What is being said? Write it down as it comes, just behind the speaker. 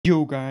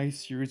Yo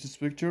guys, here is the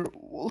Specter.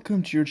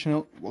 Welcome to your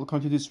channel.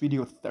 Welcome to this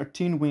video.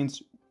 13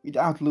 wins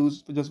without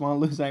lose. We just want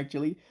to lose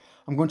actually.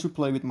 I'm going to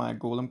play with my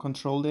Golem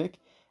control deck,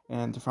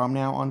 and from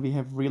now on we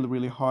have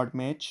really hard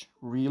match.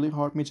 Really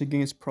hard match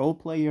against pro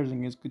players,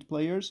 against good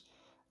players.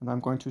 And I'm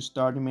going to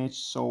start the match.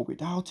 So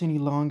without any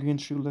long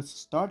intro, let's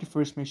start the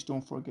first match. Don't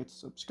forget to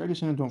subscribe to the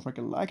channel. Don't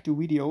forget to like the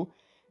video,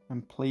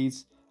 and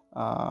please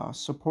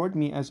support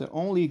me as the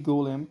only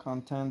Golem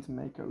content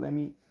maker. Let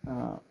me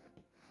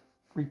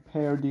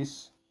repair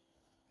this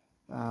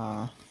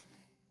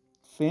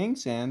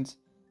things, and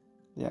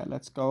yeah,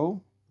 let's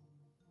go.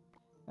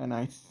 And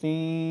I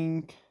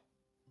think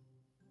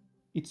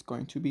it's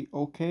going to be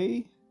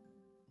okay.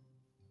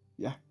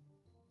 Yeah,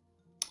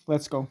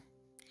 let's go.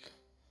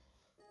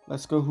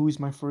 Who is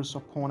my first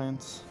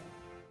opponent?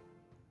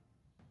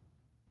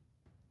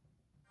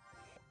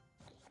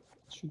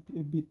 Should be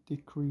a bit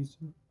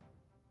decreaser.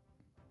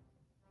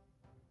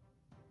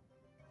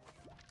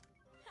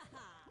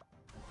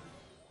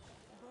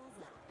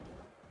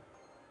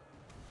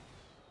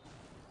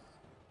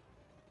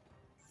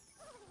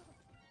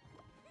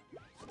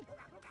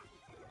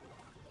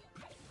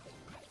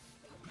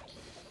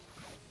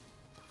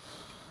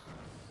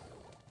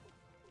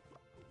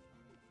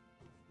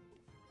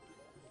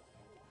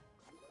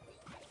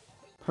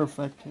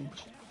 Perfect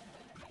match.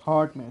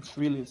 Hard match,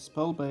 really.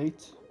 Spell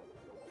bait.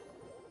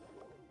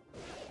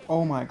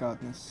 Oh my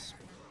goodness.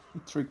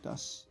 It tricked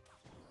us.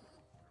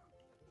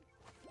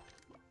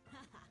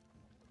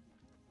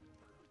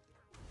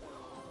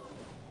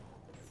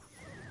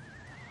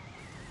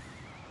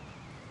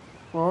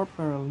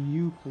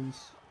 ROYALoE,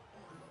 please.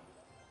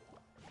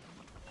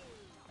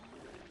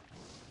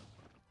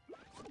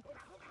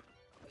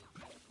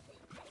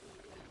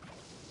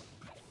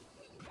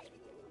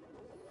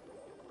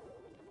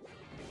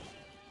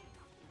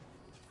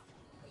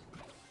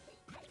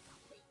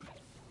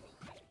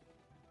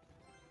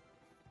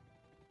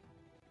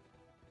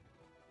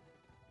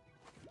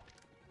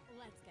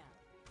 Let's go.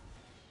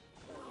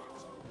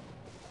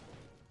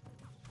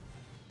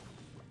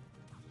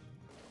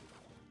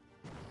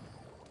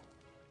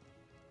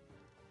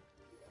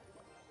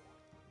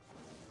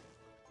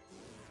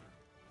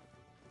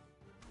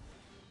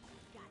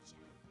 Gotcha.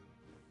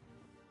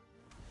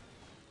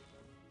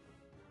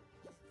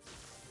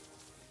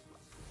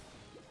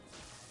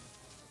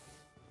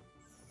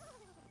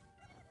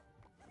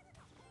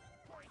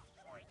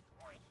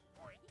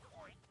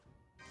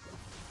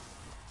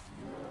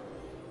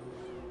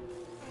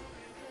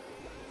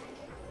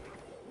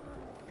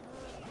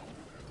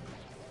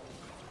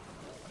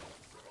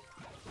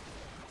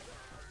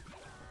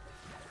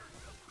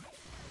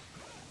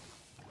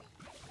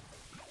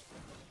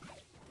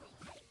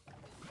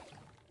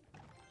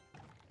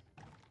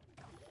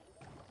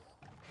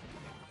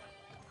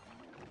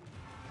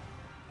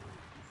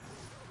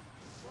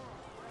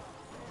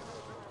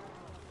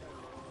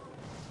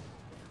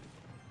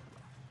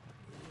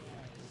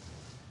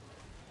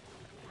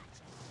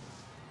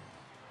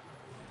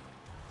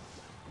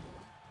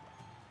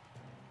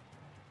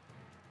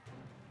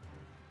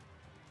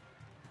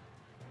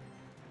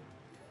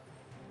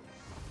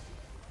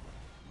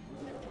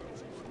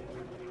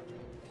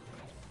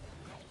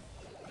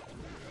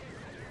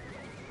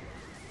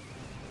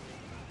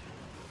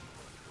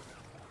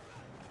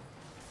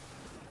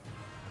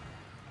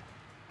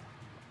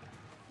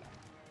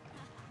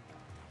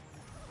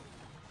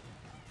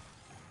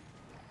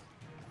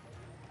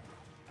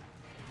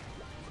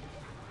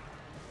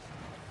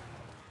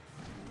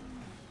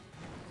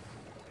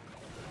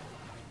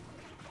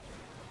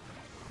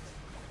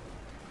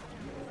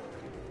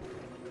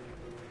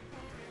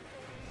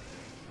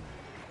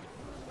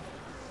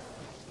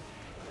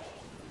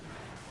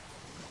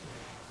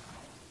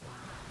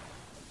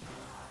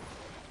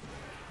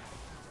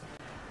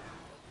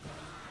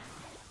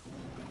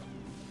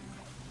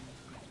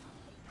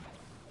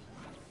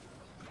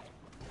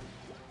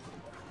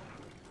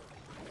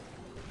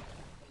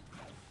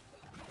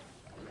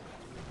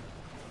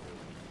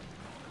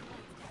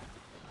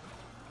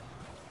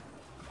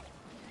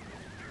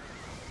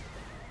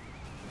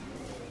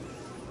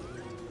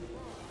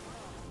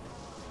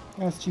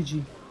 That's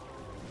GG.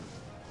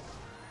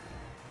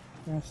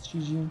 That's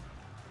GG.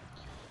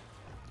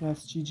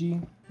 That's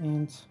GG.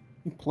 And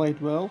he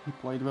played well. He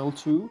played well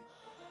too.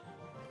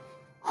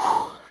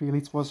 Really,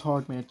 it was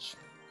hard match.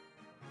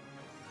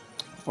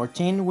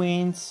 14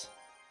 wins.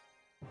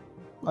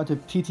 But a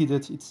pity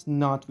that it's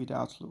not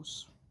without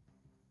lose.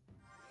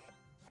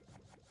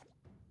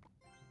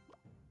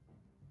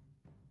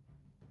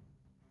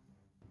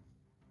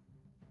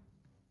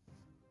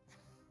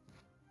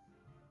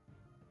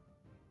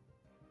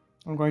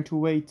 I'm going to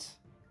wait.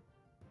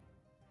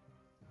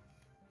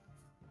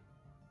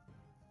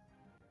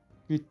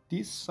 With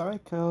this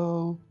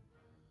cycle,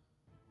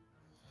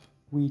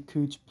 we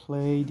could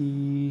play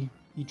the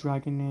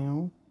dragon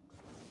now.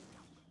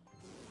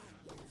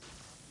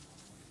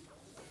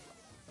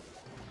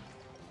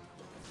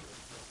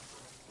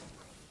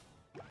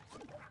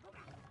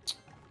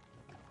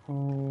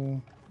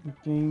 Oh,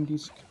 again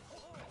this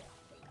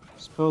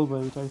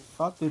Spellblade. I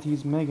thought that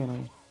he's Mega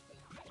Knight.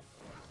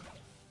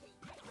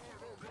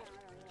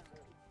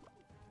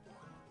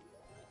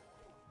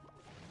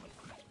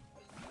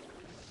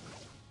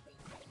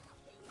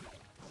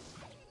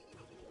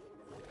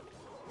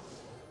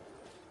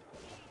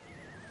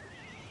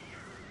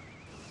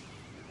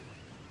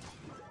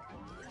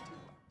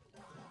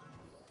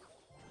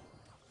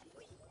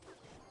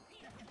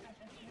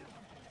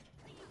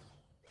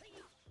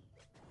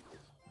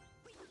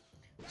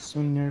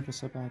 So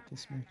nervous about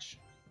this match.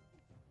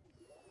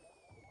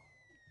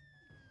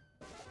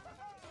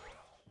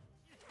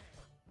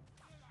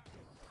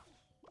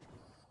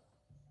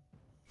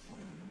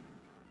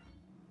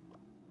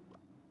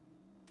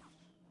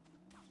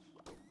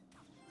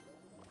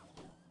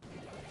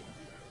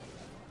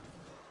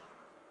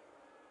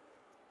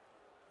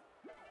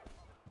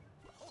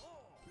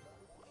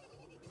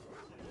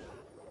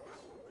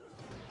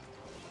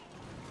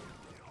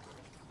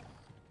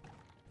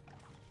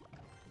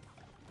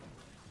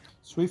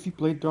 So if you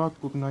play Dark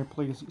Book and I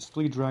play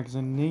Split Dragons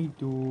and they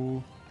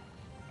do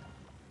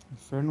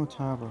Inferno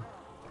Tower.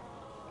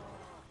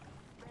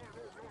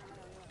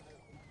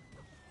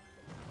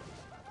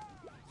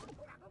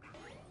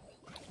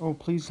 Oh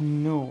please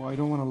no, I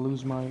don't want to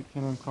lose my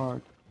cannon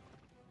card.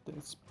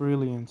 That's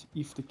brilliant.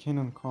 If the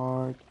cannon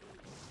card...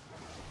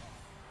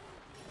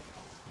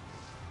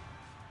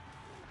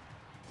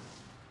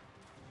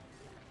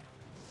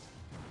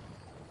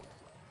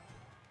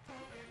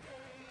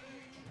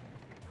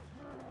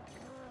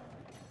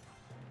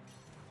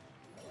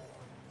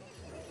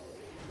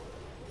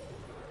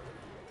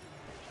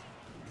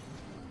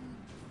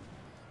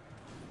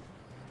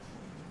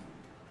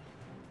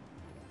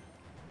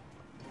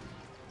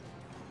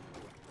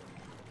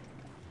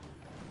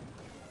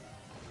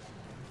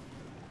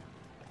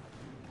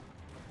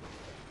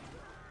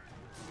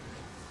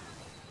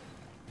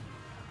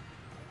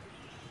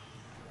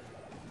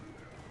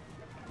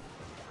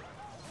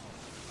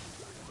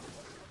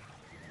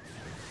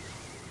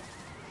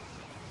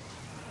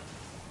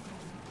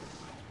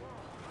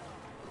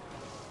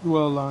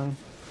 Dual line.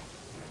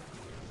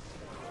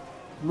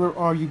 Where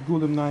are you,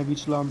 Golem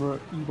Knivich Lumber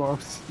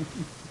E-Bars?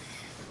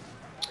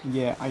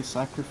 Yeah, I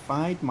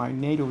sacrificed my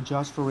NATO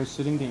just for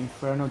resetting the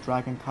Inferno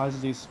Dragon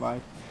cause this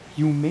fight.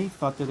 You may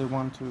thought that I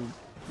want to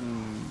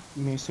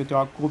miss the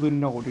Dark Golem.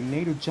 No, the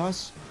NATO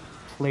just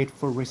played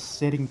for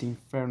resetting the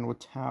Inferno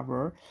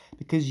Tower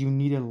because you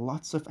needed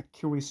lots of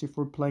accuracy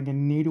for playing a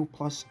NATO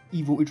plus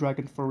Evo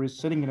Dragon for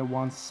resetting in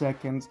 1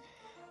 second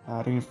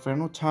the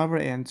Inferno Tower,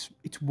 and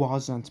it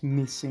wasn't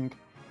missing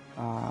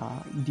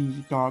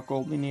the Dark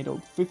Golem NATO.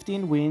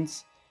 15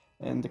 wins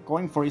and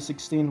going for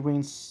 16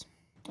 wins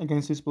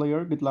against this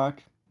player. Good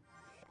luck.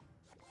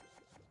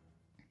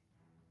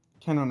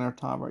 Cannoneer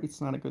Tower,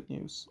 it's not a good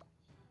news.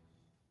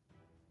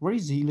 Where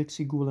is the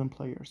Elixir Golem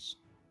players?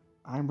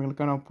 I'm really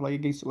gonna play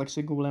against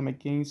Elixir Golem,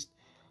 against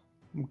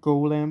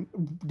Golem.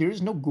 There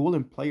is no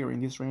Golem player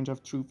in this range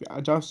of truth.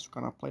 I just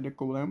gonna play the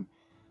Golem,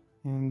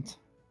 and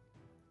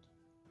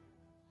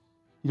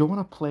you don't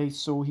want to play,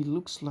 so he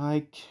looks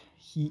like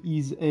he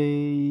is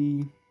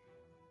a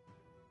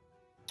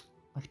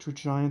Electro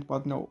Giant,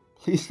 but no,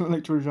 please no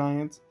Electro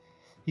Giant.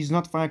 He's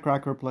not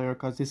Firecracker player,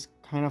 because this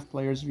kind of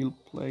players will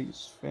play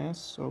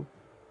fast, so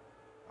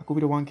I go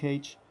with a 1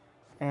 cage.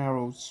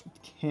 Arrows,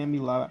 it can be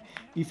lava.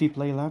 If he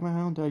play Lava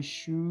Hound, I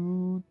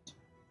shoot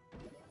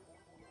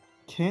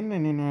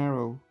cannon and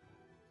arrow.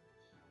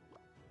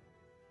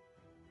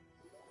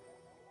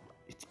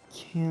 It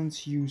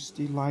can't use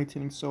the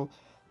lightning, so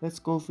let's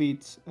go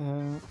with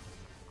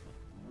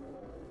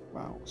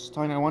wow,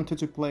 Stein. I wanted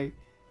to play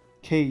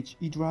Cage,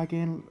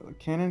 E-Dragon,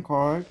 Cannon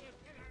card.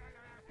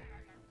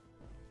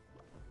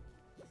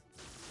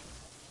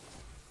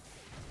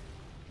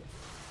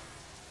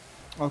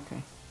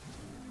 Okay.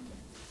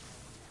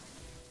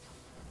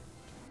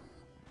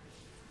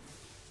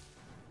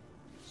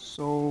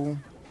 So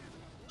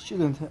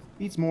shouldn't have,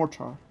 it's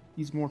Mortar.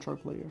 He's Mortar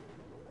player.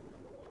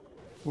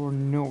 Or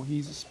no,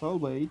 he's a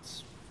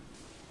Spellblade.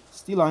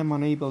 Still I'm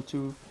unable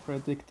to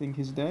predicting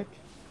his deck.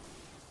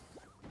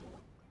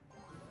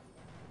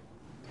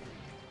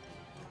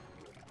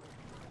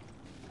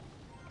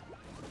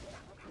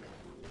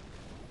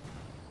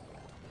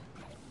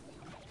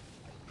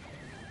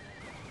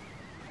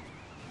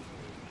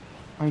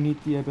 I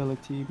need the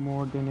ability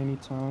more than any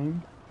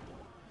time.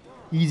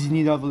 Easy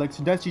need of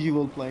Elixir, that's GG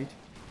well played.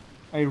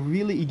 I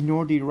really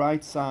ignored the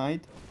right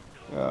side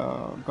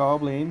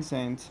goblins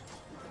and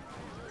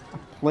I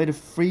played a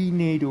free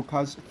NATO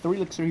because 3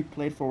 elixir he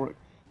played for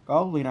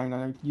goblin and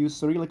I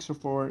used 3 elixir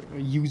for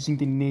using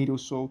the NATO,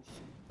 so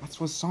that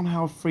was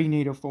somehow a free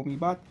NATO for me,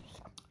 but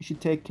you should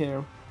take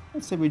care.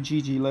 Let's say with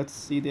GG, let's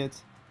see that.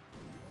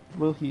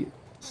 Will he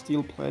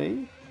still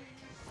play?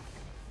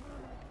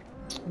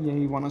 Yeah,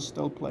 he wanna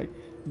still play.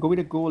 Go with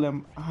a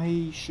Golem.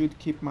 I should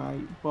keep my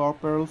Bar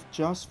Pearl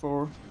just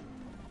for...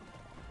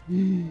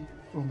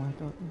 Oh my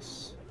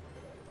goodness.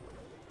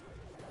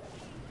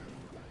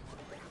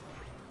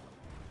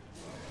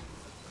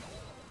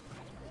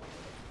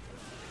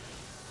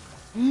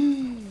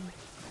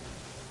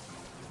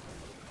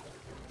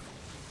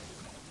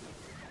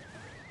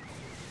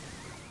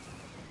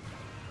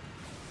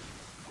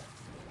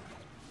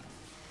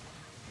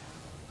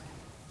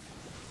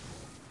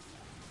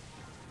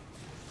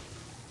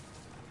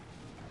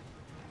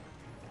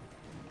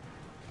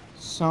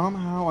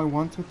 Somehow I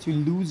wanted to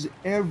lose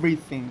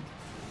everything.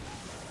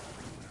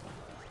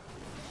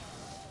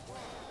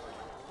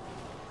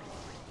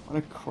 What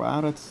a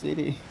crowded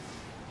city.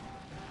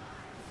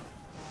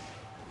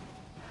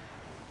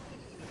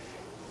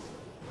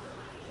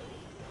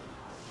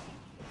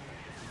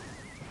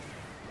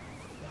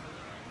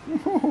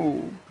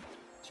 Whoa.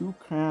 2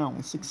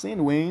 crowns,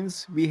 16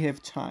 wins. We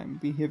have time.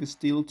 We have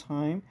still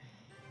time.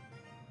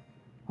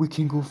 We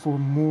can go for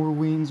more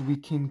wins. We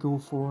can go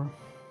for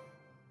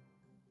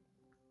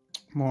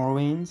more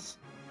wins.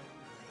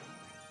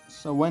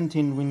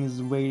 17 wins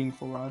is waiting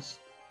for us.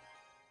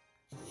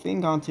 I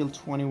think until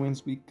 20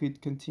 wins we could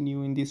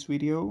continue in this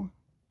video.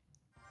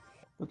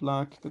 Good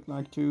luck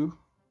too.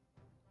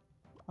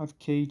 I've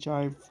cage,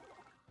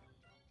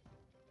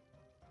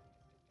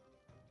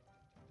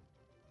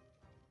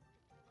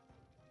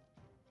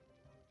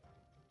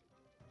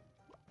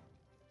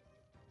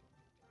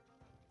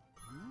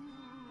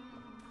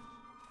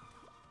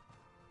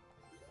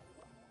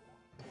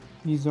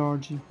 He's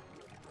RG.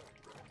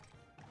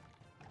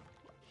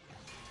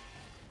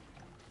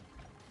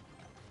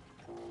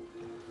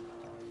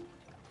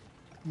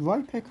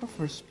 Why pick up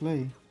first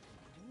play?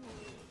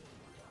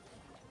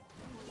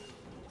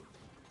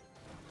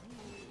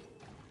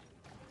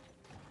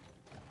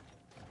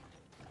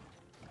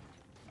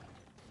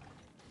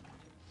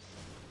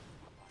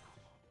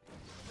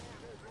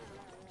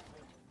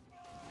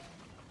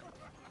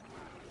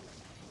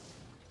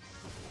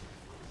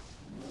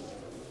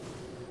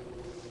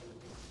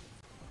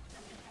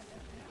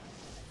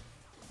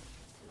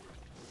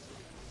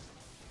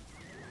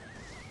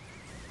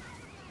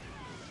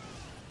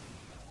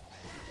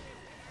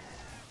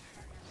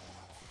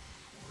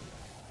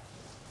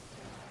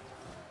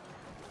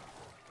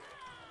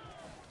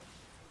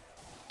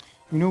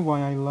 You know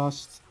why I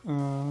lost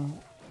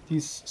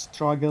this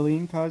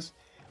struggling? Cause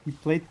we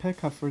played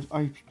P.E.K.K.A first.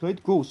 I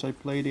played Ghost. I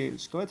played a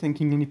Skeleton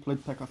King, and he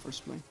played P.E.K.K.A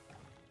first play.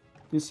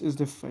 This is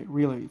the fate.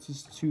 Really, this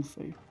is too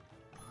fate.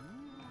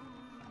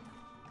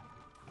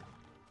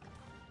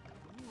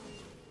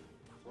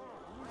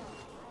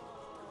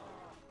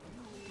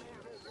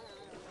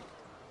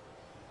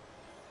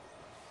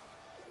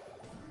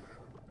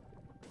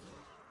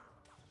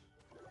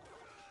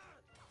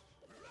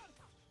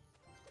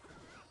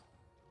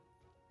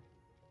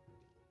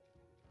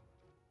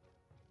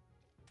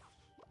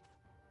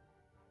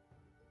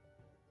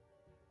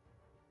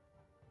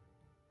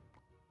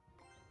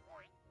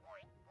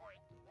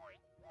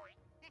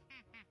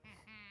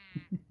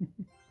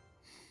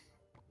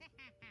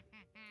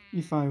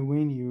 If I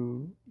win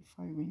you,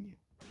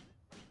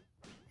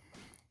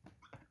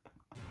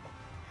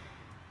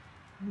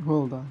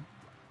 hold on.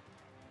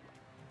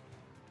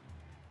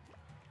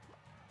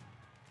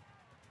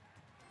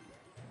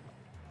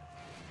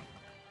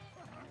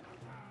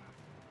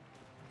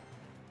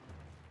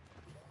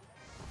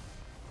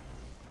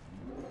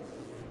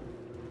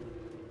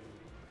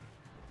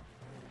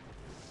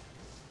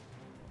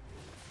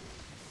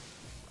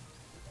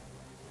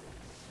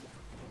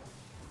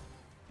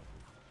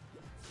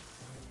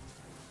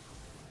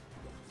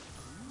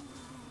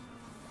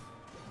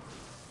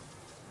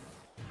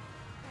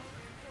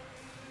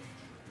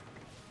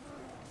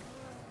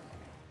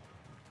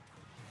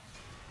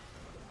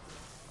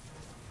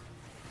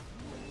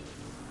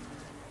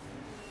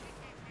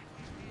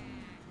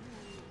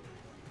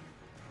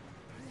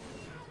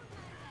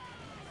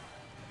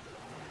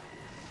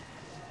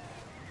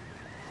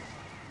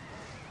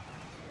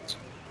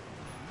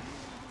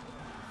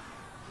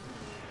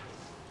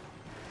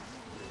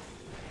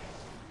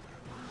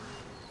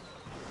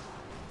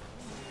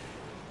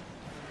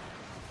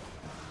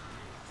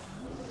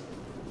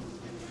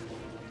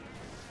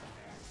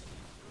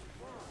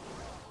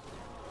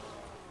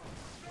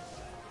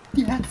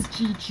 That's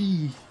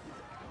GG.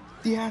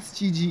 That's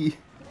GG.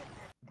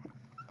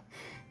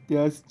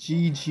 That's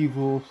GG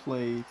well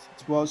played.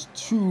 It was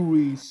too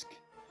risk.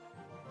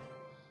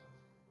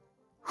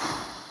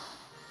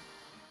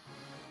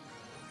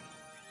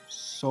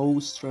 So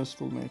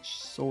stressful match.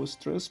 So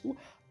stressful.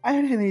 I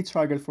don't have any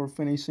target for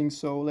finishing,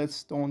 so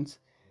let's don't.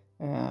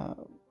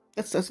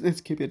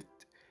 Let's keep it.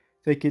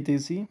 Take it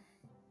easy.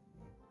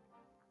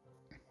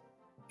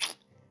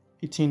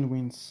 18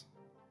 wins.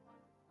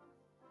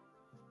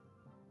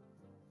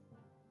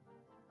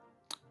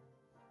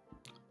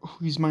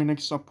 Who is my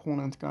next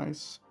opponent,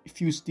 guys?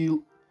 If you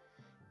still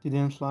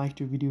didn't like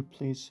the video,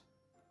 please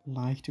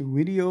like the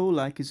video.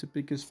 Like is the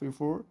biggest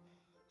favor.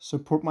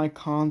 Support my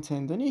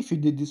content, and if you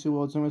did this, you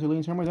will automatically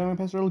enter my diamond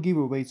pastoral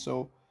giveaway.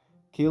 So,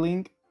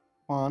 killing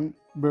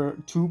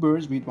two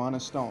birds with one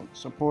stone.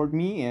 Support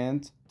me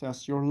and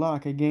test your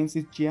luck against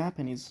this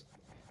Japanese.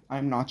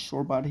 I'm not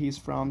sure, but he's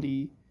from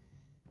the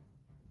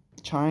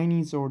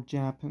Chinese or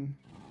Japan.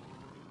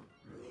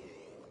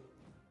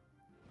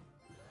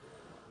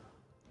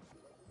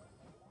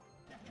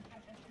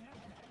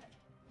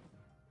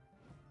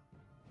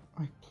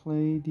 I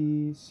play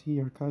this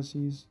here because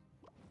he's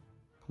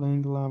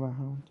playing Lava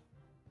Hound.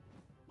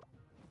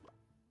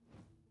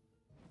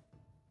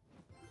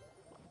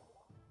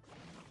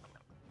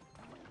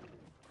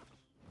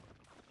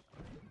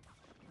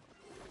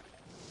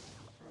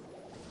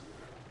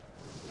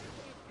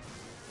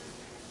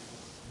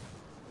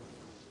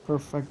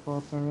 Perfect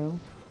bar barrel.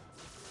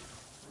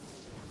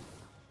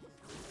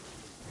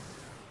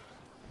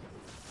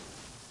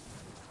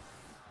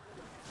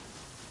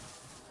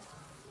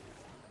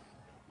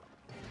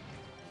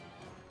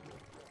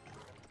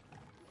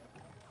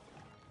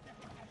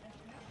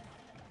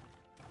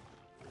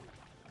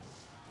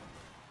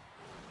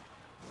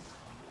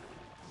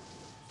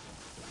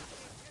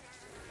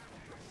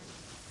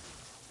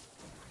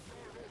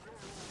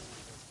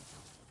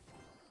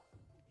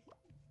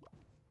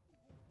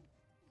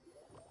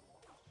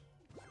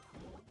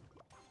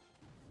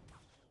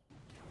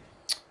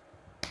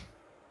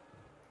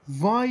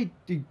 Why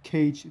the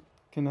cage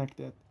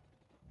connected?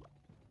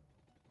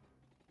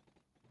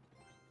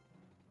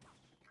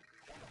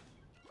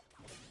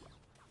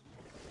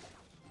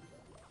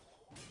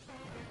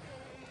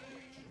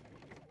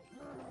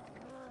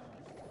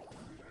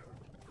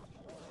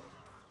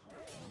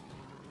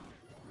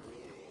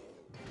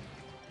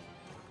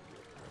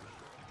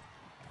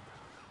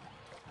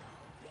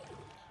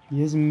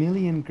 He has a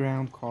million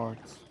ground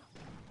cards.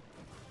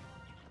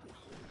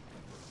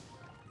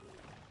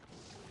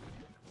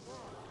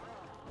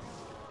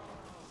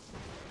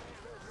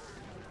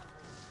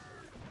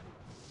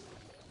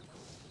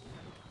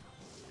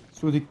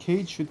 So the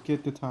cage should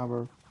get the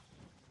tower.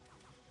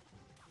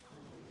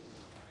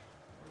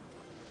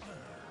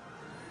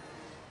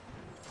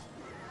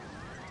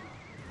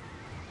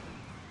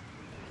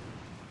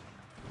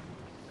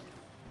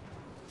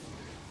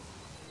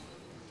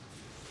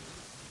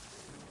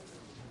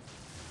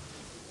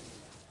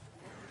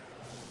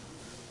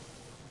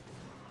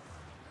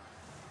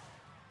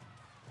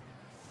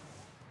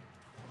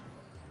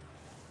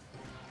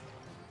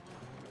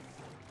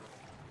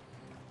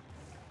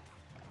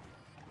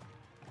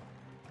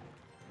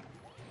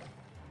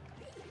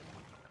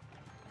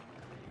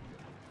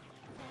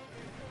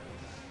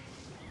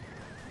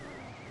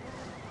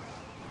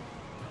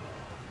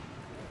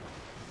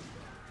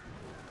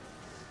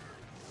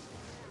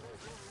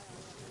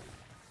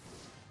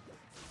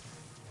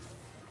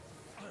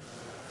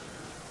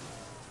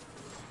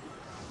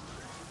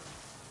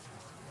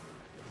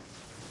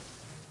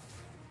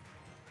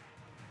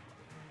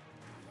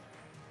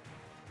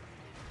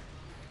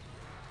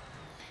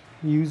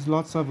 Use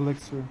lots of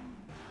elixir.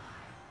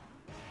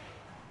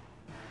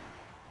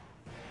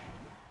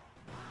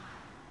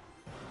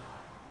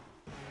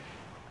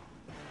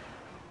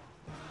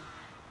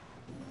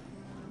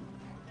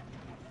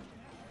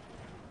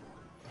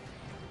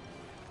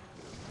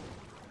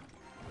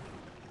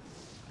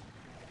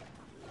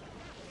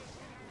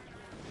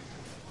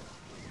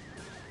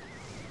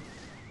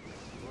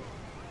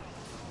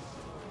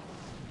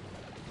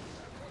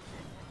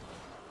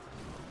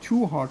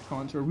 Too hard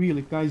counter,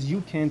 really, guys,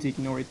 you can't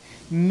ignore it.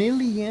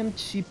 Million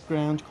cheap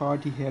ground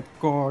card, he had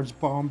guards,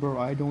 bomber,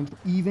 I don't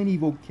even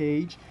evoke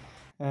cage,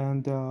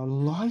 and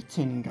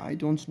lightning. I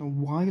don't know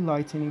why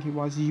lightning he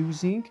was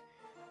using.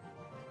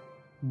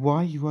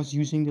 Why he was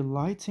using the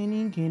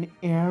lightning and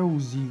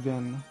arrows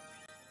even.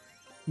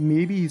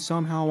 Maybe he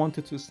somehow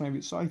wanted to snipe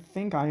it. So I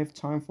think I have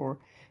time for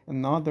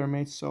another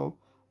match, so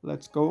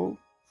let's go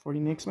for the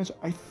next match.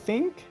 I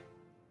think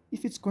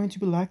if it's going to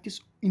be like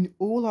this in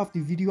all of the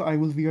video, I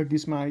will wear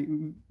this my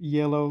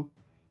yellow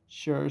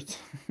shirt.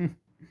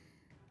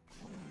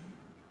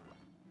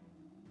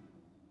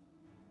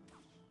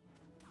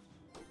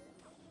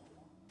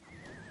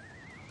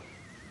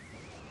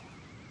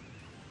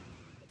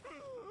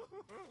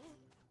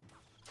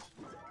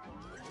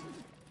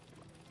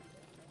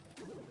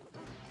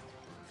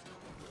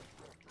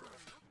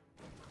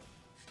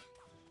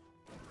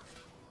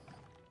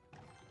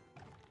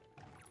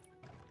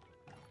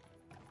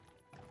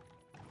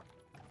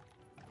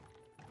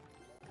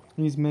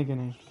 He's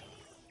Megan.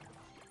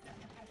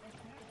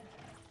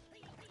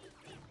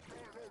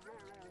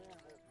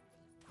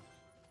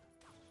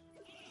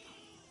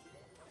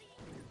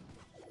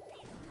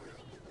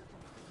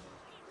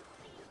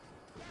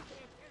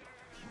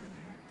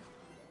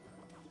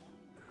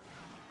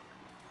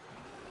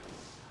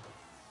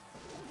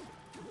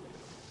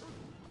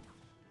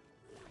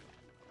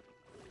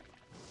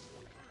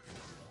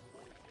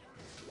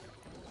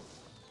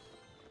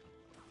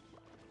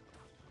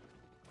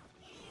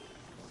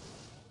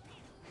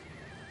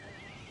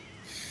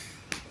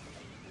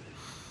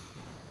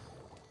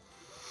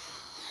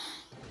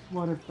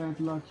 What a bad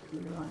luck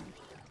player I am.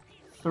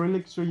 3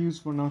 elixir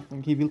used for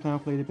nothing. He will kind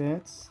of play the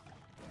bets.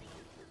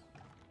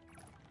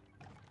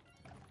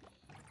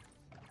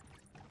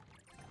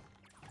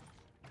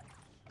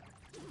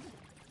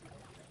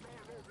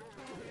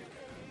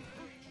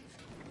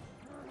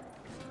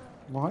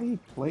 Why he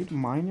played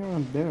miner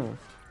on there?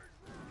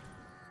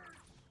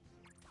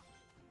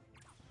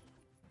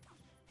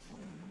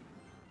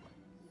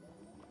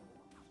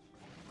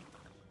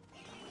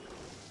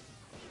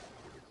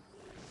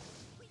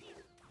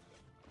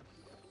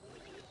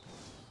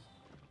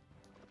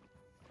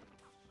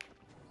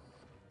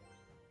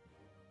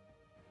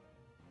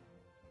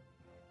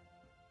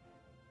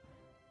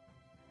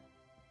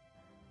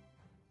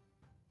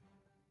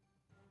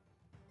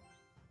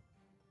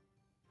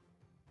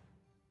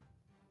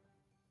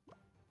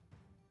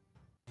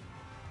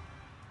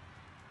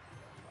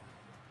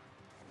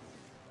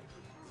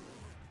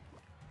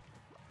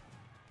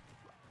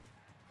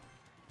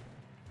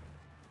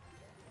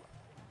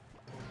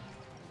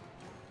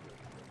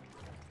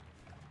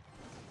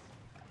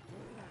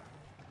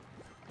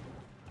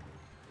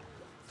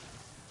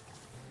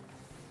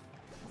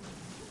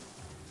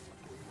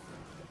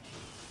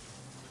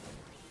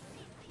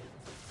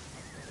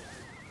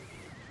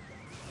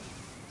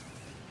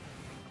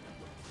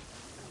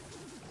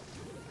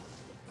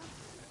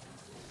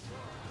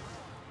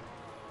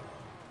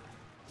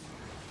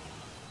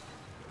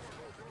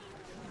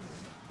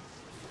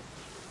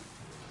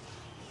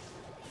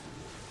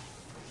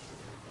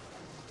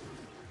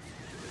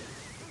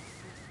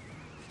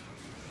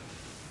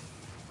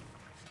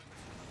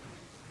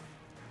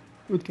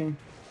 Good game.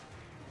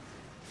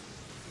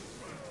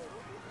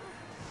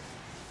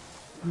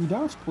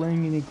 Without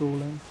playing any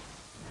Golem.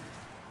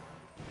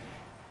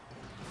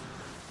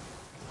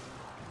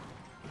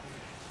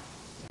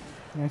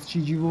 That's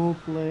GG, well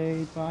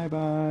played. Bye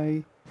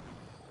bye.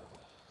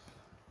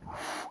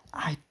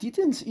 I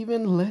didn't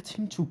even let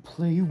him to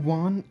play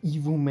one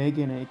Evo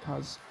Megane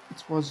because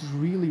it was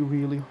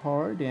really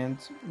hard, and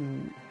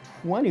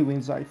 20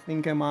 wins I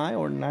think am I,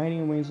 or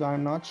 19 wins,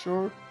 I'm not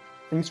sure.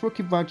 Thanks for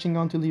keep watching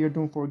until here.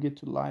 Don't forget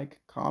to like,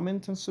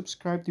 comment and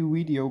subscribe the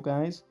video,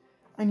 guys.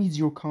 I need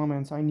your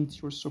comments, I need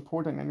your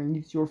support, and I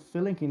need your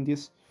feeling in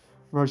this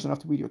version of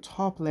the video.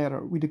 Top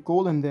ladder with a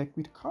golden deck,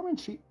 with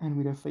commentary and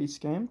with a face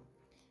cam.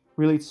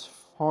 Really, it's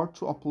hard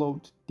to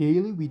upload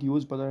daily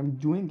videos, but I'm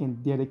doing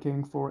and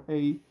dedicating for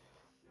a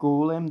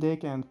Golem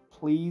deck, and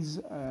please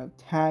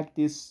tag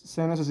these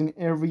sentences in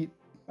every,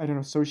 I don't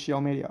know,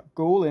 social media.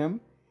 Golem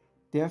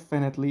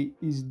definitely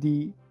is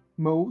the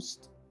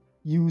most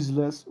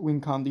useless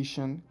win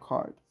condition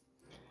card,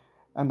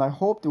 and I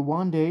hope that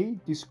one day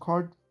this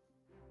card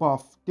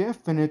buff,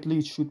 definitely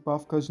it should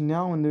buff, because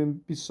now and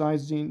then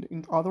besides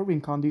in other win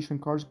condition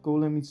cards,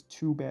 Golem is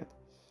too bad.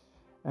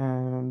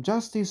 And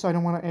just this, I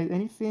don't want to add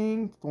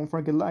anything. Don't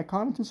forget to like,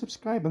 comment and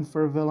subscribe, and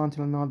farewell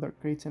until another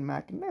great and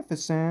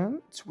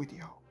magnificent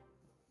video.